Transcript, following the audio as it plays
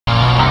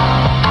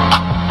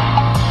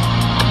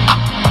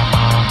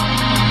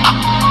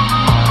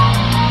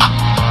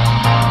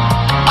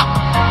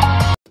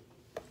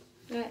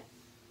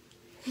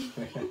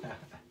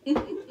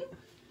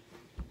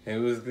Hey,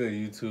 what's good,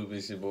 YouTube?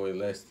 It's your boy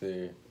Lester.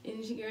 And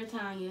it's your girl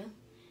Tonya.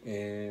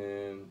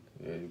 And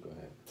yeah, you go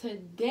ahead.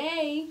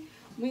 Today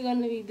we're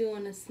gonna be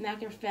doing a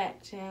snack or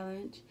fact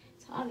challenge.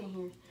 It's hot in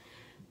here.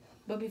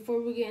 But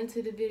before we get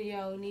into the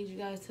video, I need you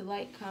guys to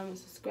like, comment,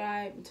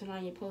 subscribe, and turn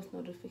on your post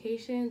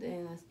notifications,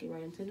 and let's get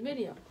right into the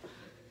video.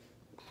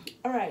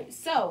 Alright,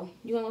 so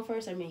you wanna go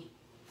first or me?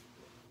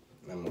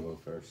 I'm gonna go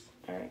first.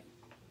 Alright.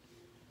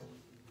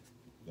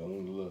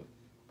 Don't look.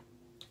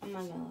 I'm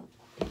not gonna look.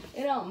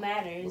 It don't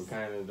matter. What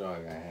kind of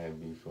dog I had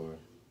before?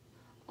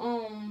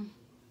 A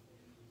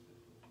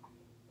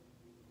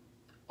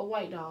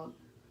white dog.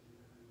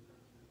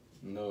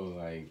 No,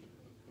 like,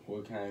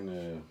 what kind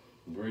of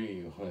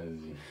breed was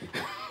he?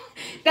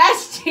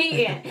 That's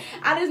cheating.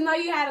 I just know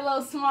you had a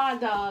little small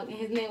dog and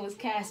his name was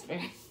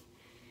Casper.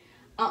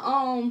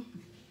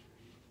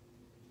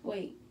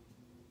 Wait.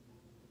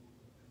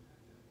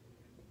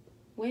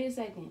 Wait a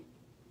second.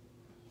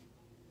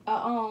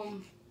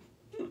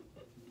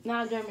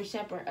 Not a German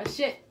Shepherd. A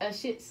Shih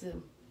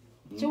Tzu.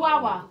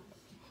 Chihuahua.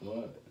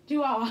 What?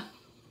 Chihuahua.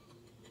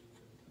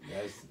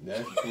 That's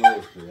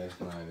close, but that's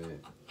not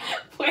it.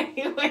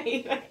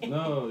 Wait.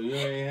 No, you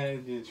already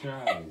had your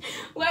try.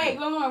 Wait,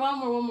 one more.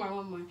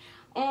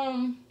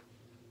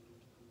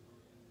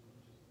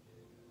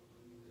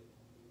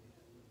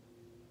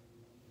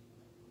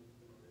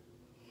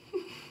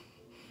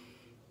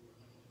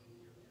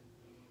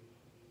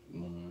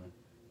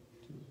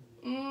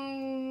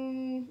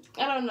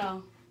 I don't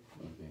know.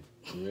 Okay,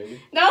 you ready?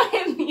 Don't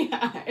hit me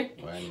hard.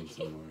 Well, I need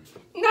some more.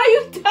 No,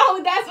 you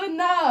don't. That's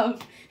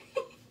enough.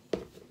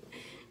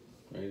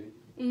 Ready?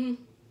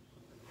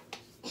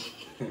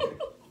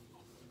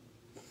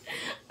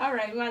 All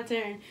right, my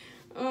turn.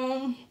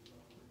 All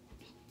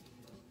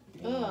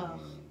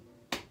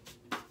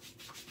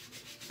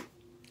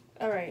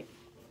right.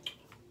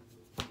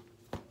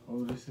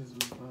 Oh, this is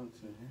what's about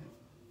to happen.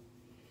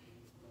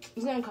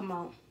 It's gonna come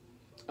out.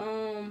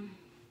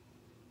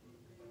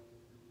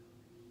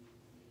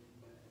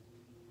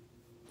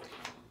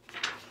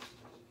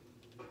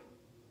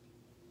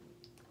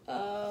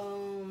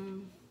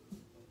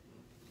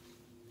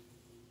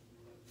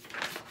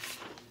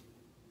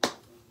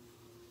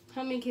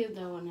 How many kids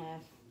do I want to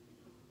have?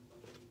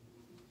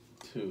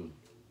 2.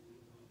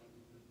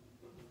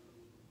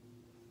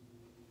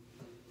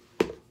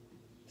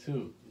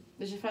 2.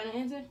 Did you find an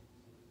answer?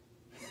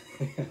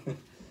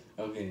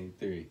 Okay,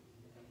 3.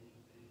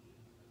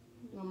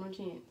 One more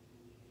chance.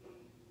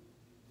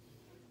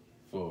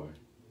 4.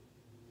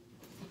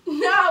 No,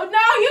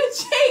 you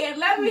cheating.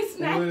 Let me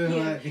smack What you.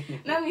 like?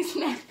 Let me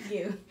smack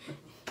you.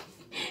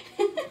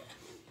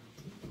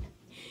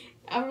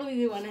 I really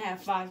do want to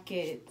have 5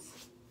 kids.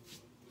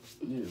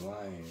 You're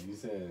lying. You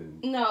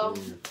said No.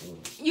 3 or 4.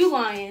 You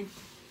lying.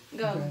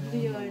 Go. Do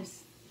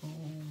yours. Oh.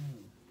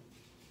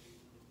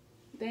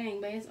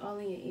 Dang, but it's all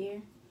in your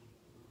ear.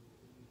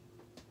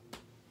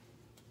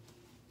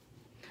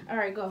 All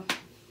right, go.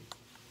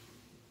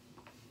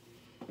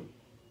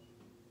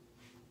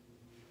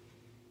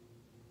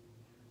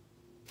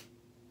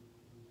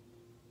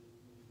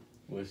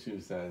 What shoe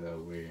size I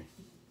wear?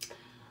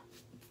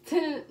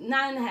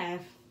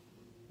 9.5.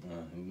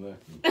 You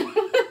lucky.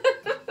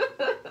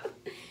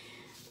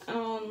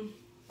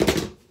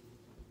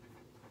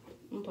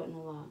 I'm putting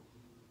a lot.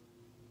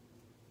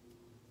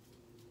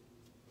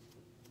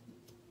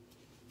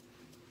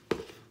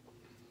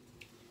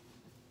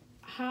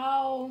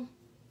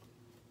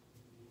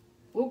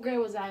 What grade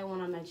was I when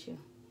I met you?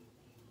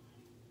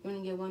 You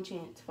only get one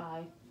chance.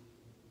 5,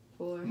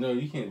 4. No,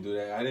 you can't do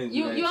that. I didn't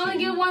do that. You only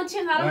get one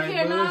chance. I don't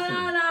care. No.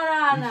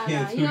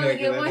 You only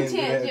get one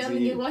chance. You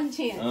only get one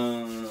chance.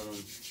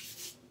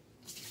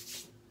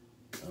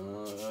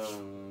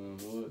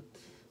 What?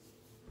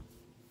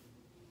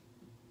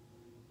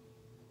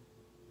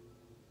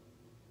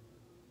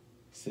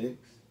 Six?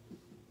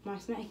 I'm gonna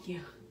smack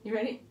you. You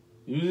ready?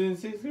 You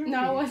was in 6th grade?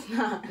 No, it's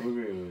not. What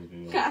grade was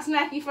you? Can I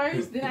smack you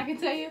first? Then I can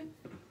tell you?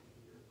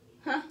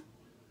 Huh?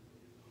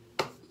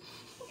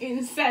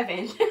 In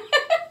 7.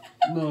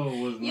 No,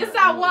 it was not. Yes,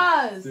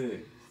 I was.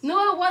 6.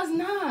 No, it was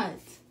not.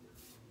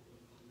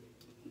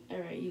 All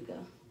right, you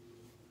go.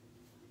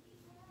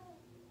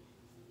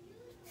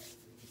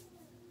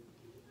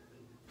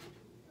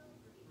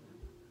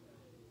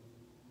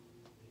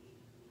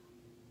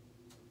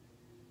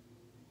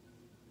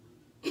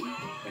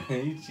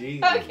 You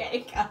cheating.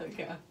 Okay, go.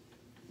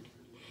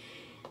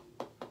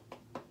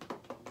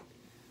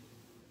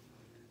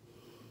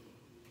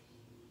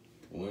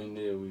 When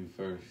did we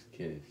first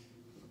kiss?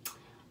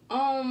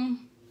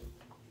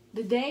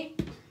 The day?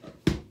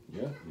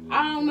 Yep.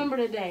 I don't remember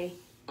the day.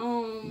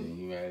 Then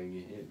you gotta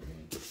get hit,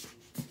 man.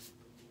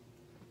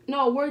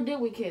 No, where did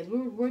we kiss?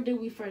 Where did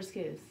we first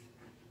kiss?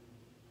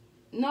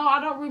 No,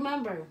 I don't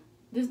remember.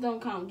 This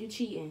don't count. You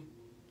cheating.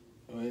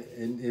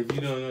 And if you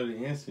don't know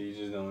the answer, you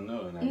just don't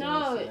know. And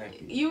No,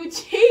 you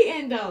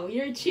cheating though.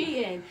 You're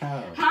cheating.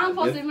 How? How I'm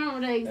supposed to remember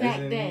the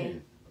exact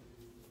day?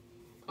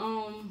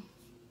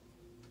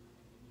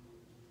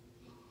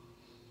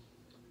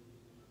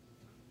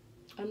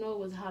 I know it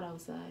was hot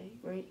outside,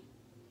 right?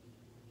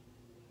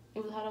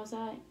 It was hot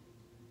outside.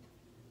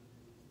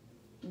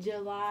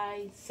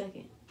 July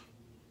 2nd.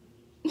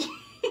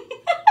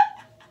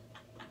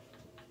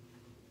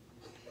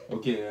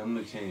 Okay, I'm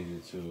gonna change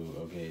it to,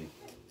 okay,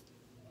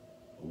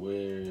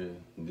 where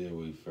did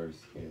we first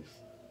kiss?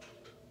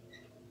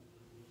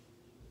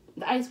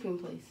 The ice cream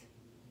place.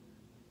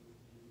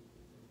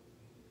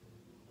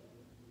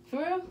 For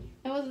real?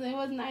 It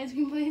wasn't the ice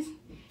cream place?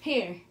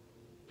 Here.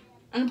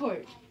 On the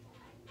porch.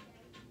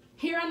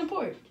 Here on the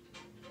porch.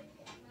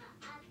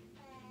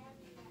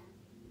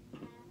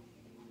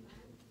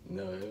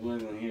 No, it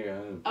wasn't here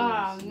on the porch.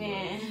 Oh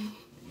man.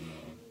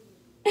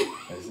 No.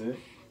 That's it?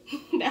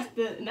 That's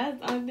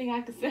the only thing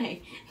I could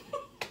say.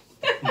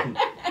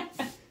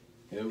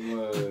 It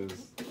was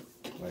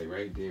like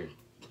right there.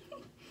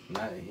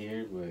 Not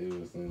here, but it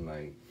was in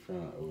like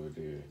front over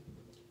there.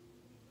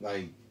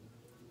 Like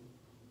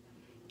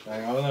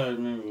all I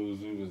remember was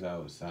we was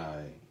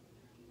outside.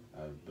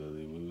 I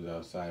believe we was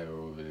outside or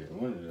over there.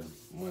 One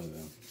of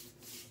them.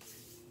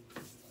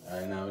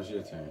 Alright, now it's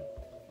your turn.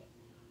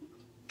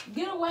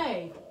 Get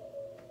away.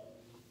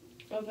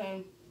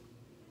 Okay.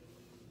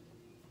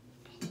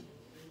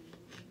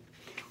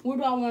 Where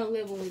do I want to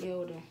live when we get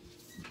older?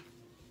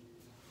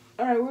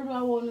 Alright, where do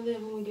I want to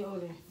live when we get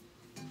older?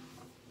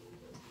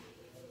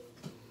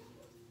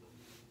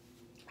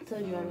 I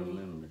told you I already.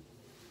 remember.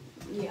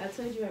 Yeah, I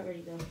told you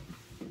already though.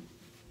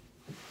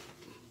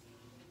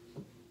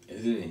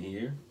 Is it in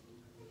here?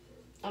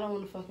 I don't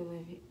want to fucking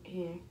live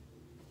here.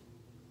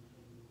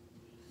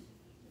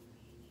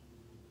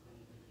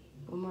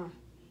 What more?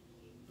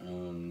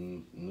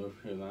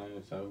 North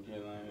Carolina, South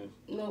Carolina.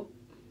 Nope.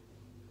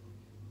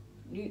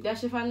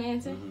 That's your final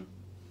answer? Mm-hmm.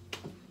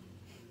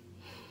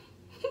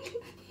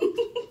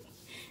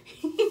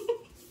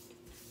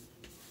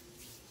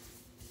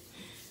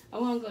 I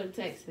want to go to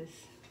Texas.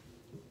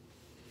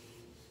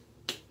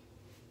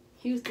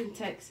 Houston,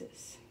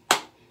 Texas.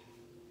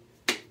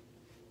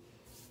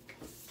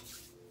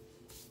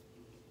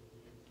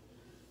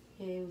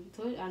 Yeah,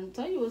 I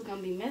told you it was going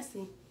to be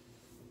messy.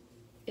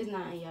 It's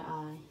not in your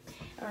eye.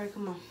 All right,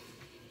 come on.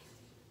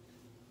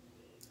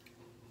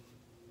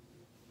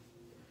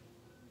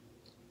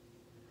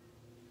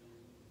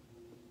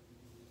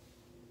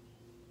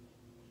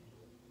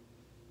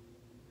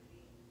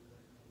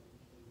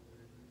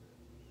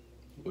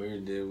 Where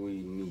did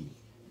we meet?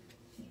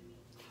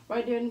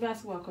 Right there in the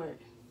basketball court.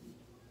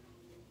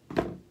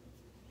 I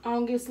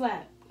don't get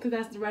slapped, because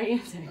that's the right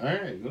answer. All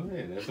right, go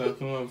ahead. That's how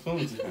come my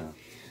phone's down.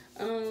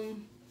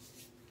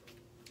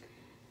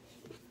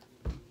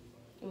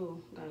 Oh,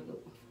 gotta go.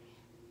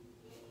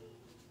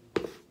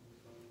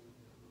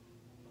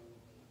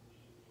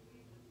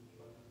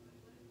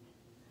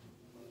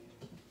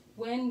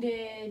 When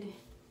did...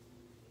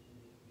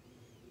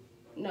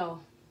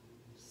 No.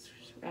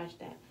 Scratch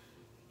that.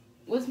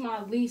 What's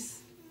my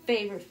least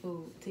favorite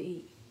food to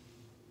eat?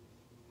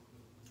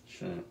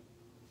 Shrimp.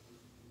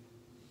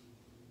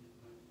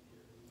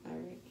 All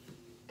right.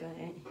 Go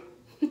ahead.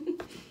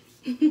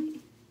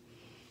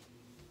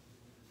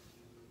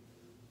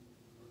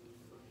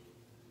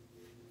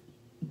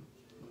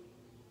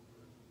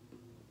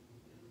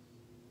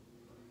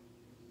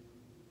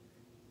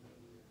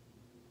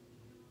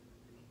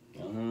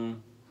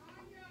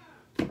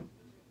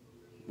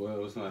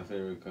 Well, what's my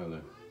favorite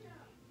color?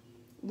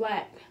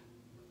 Black.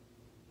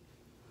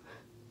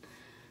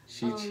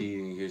 She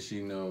cheating because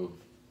she know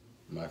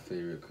my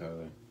favorite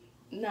color.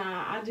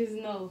 Nah, I just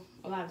know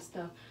a lot of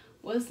stuff.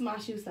 What's my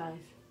shoe size?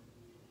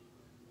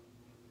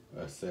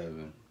 A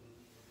 7.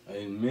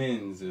 In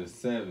men's, a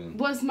 7.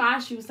 What's my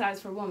shoe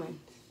size for women?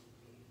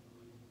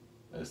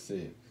 A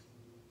 6.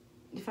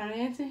 You find an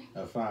answer?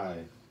 A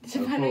 5. Did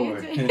you A find 4.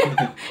 an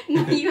answer?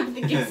 No, you have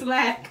to get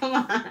slapped. Come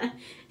on.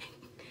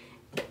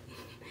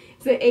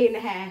 It's an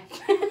 8.5.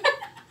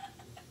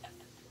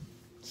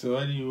 So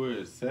why do you wear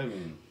a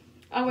 7?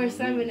 I wear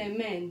 7 in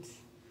men's.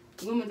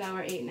 Women's I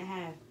wear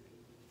 8.5.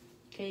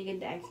 Okay, you get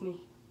to ask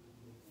me.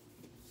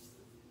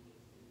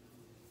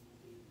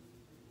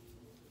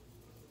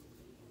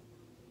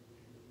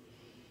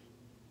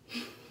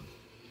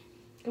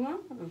 Come on,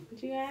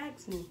 what you gotta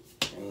ask me?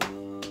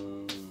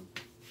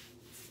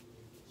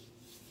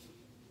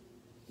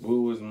 What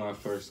was my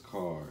first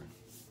car?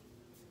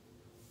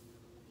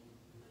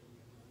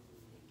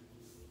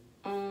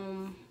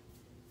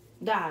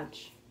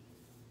 Dodge.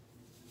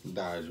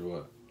 Dodge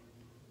what?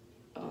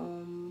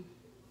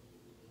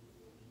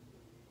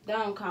 That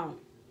don't count.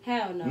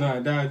 Hell no.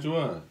 No, Dodge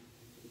what?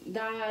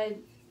 Dodge.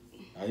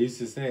 I used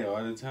to say it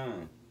all the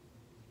time.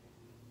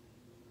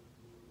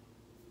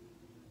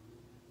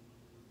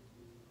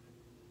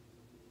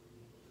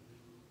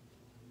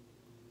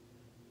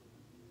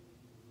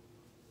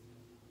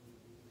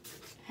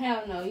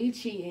 Hell no, you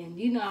cheating.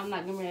 You know I'm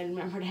not gonna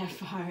remember that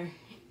far.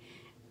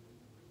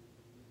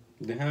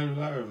 Then how do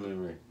I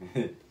remember?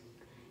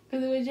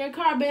 Because it was your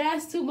car, but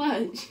that's too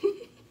much.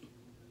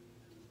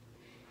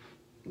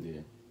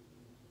 Yeah.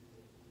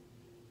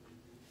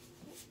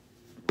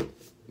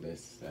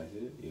 That's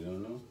it? You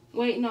don't know?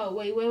 Wait, no.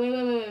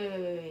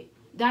 Wait.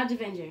 Dodge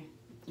Avenger.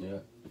 Yeah.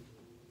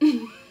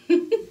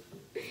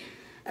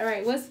 All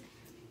right, what's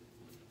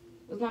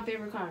my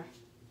favorite car?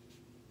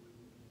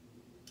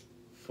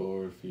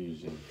 Ford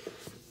Fusion.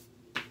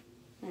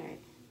 All right.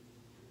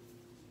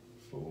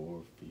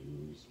 Ford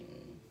Fusion.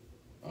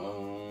 I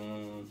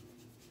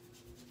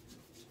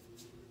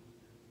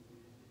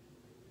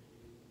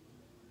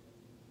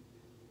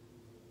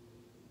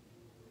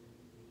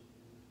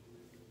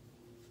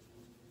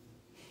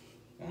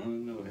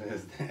don't know what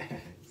that's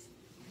that.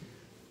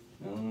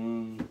 Let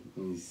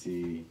me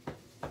see.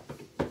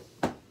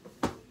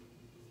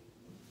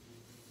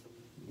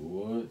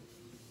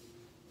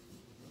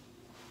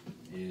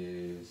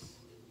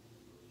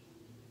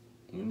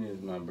 When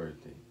is my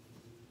birthday?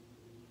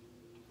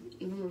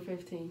 November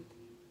 15th.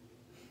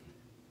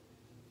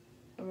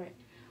 All right.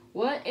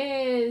 What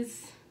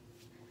is...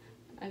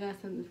 I got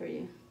something for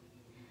you.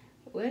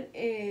 What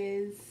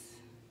is...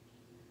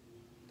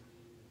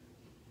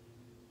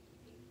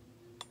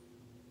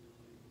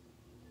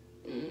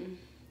 I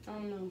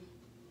don't know.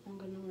 I don't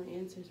got no more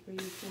answers for you.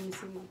 Let me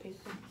see my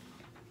paper.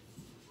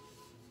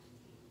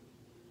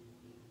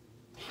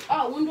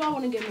 Oh, when do I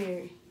want to get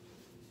married?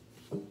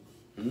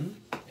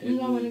 When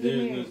do I want to get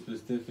married? There's no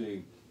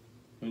specific...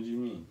 What do you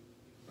mean?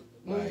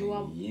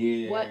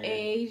 What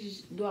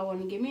age do I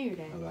want to get married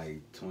at?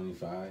 Like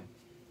 25?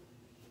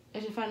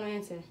 That's your final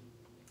answer.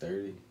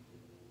 30?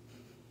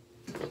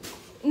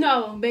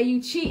 No, babe,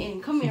 you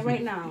cheating. Come here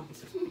right now.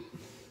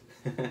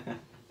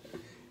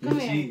 Come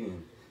here.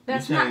 Cheating.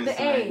 That's not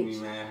the age. Me,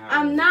 man.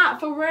 I'm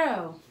not, for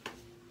real.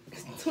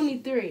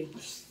 23.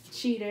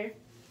 Cheater.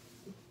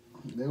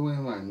 They went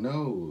in my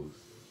nose.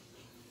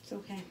 It's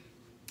okay.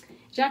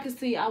 As y'all can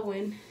see, I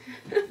win.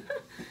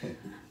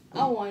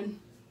 I won.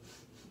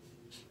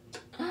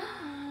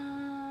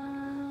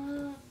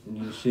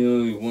 She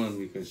only won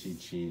because she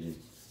cheated.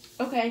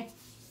 Okay.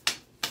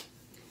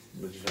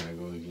 But you trying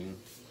to go again?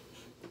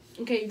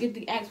 Okay, you get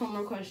to ask one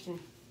more question.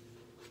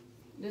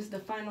 This is the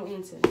final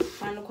answer.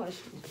 Final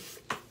question.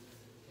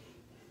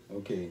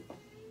 Okay.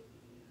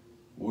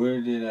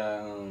 Where did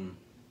I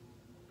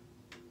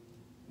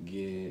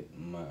get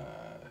my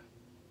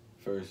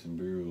first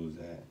bruise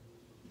at?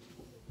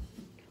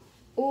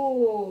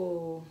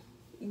 Oh,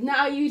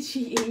 now you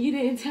cheating. You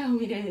didn't tell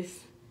me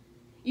this.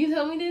 You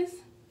told me this?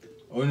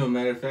 Oh, no,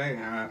 matter of fact,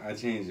 I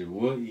changed it.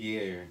 What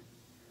year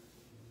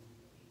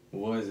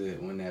was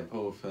it when that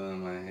pole fell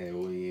in my head?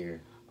 What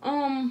year?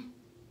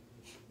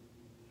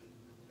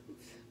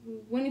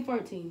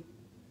 2014.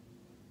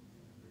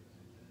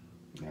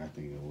 I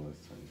think it was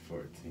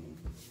 2014.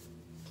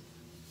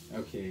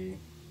 Okay.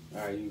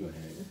 All right, you go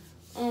ahead.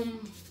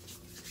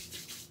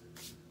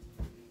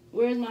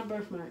 Where's my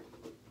birthmark?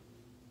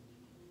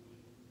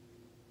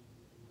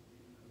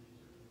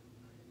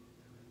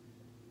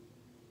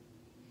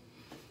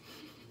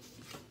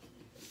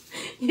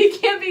 You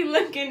can't be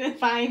looking to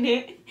find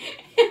it.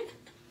 I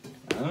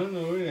don't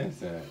know where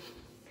that's at.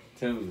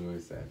 Tell me where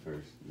it's at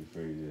first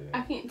before you do that.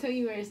 I can't tell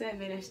you where it's at,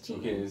 but that's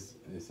cheating. Okay,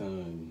 it's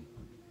on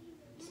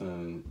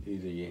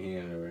either your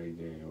hand or right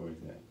there. Where's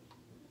that?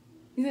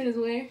 You said it's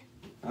where?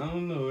 I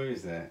don't know where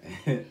it's at.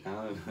 I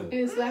don't know.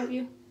 It slap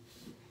you?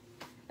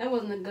 That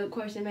wasn't a good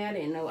question, man. I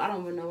didn't know. I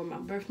don't even know where my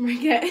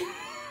birthmark at.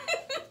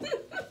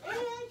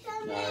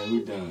 Alright,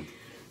 we done.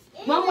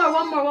 One more.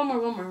 One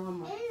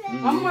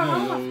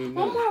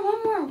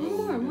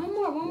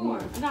more.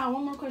 I got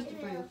one more question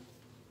for you.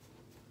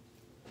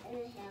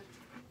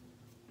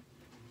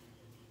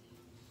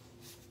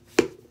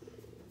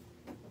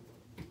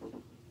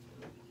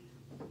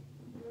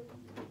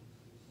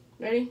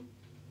 Ready?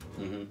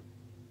 Mm-hmm.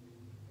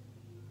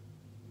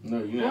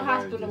 No, you're not. What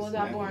hospital was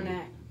I born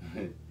at?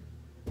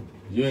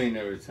 You ain't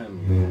never tell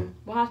me that.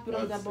 What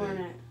hospital was I born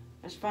at?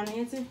 That's your final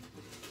answer?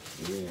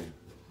 Yeah.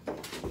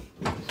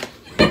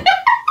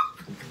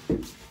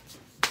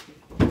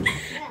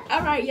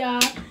 Alright, y'all.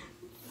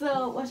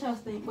 So, what y'all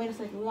think? Wait a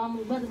second. We all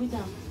move. Brother, we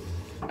done.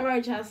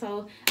 Alright, y'all.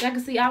 So, as I can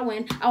see, I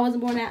win. I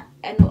wasn't born at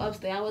no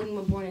upstate. I wasn't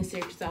even born in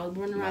Syracuse. I was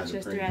born in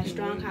Rochester at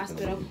Strong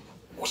Hospital.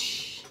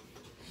 Whoosh.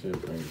 We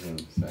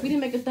didn't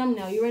make a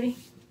thumbnail. You ready?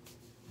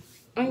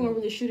 I ain't gonna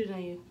really shoot it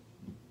on you.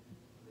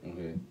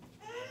 Okay.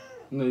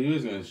 No, you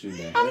was gonna shoot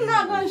that. I'm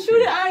not gonna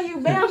shoot it on you,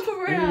 bam,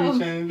 for real. What are you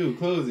trying to do?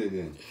 Close it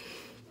then.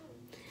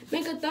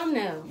 Make a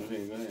thumbnail.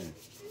 Okay, go ahead.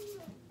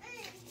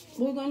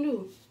 What we gonna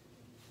do?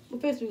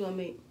 What face we gonna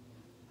make?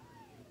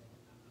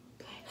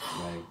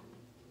 Like.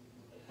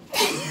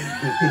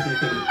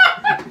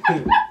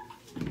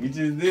 You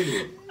just did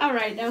it.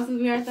 Alright, that was supposed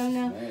to be our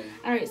thumbnail.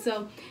 Alright,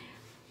 so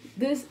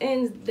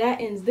that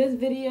ends this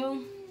video.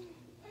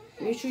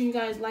 Make sure you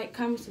guys like,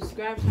 comment,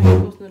 subscribe, turn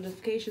on post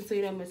notifications so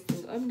you don't miss a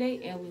single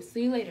update, and we'll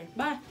see you later.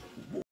 Bye.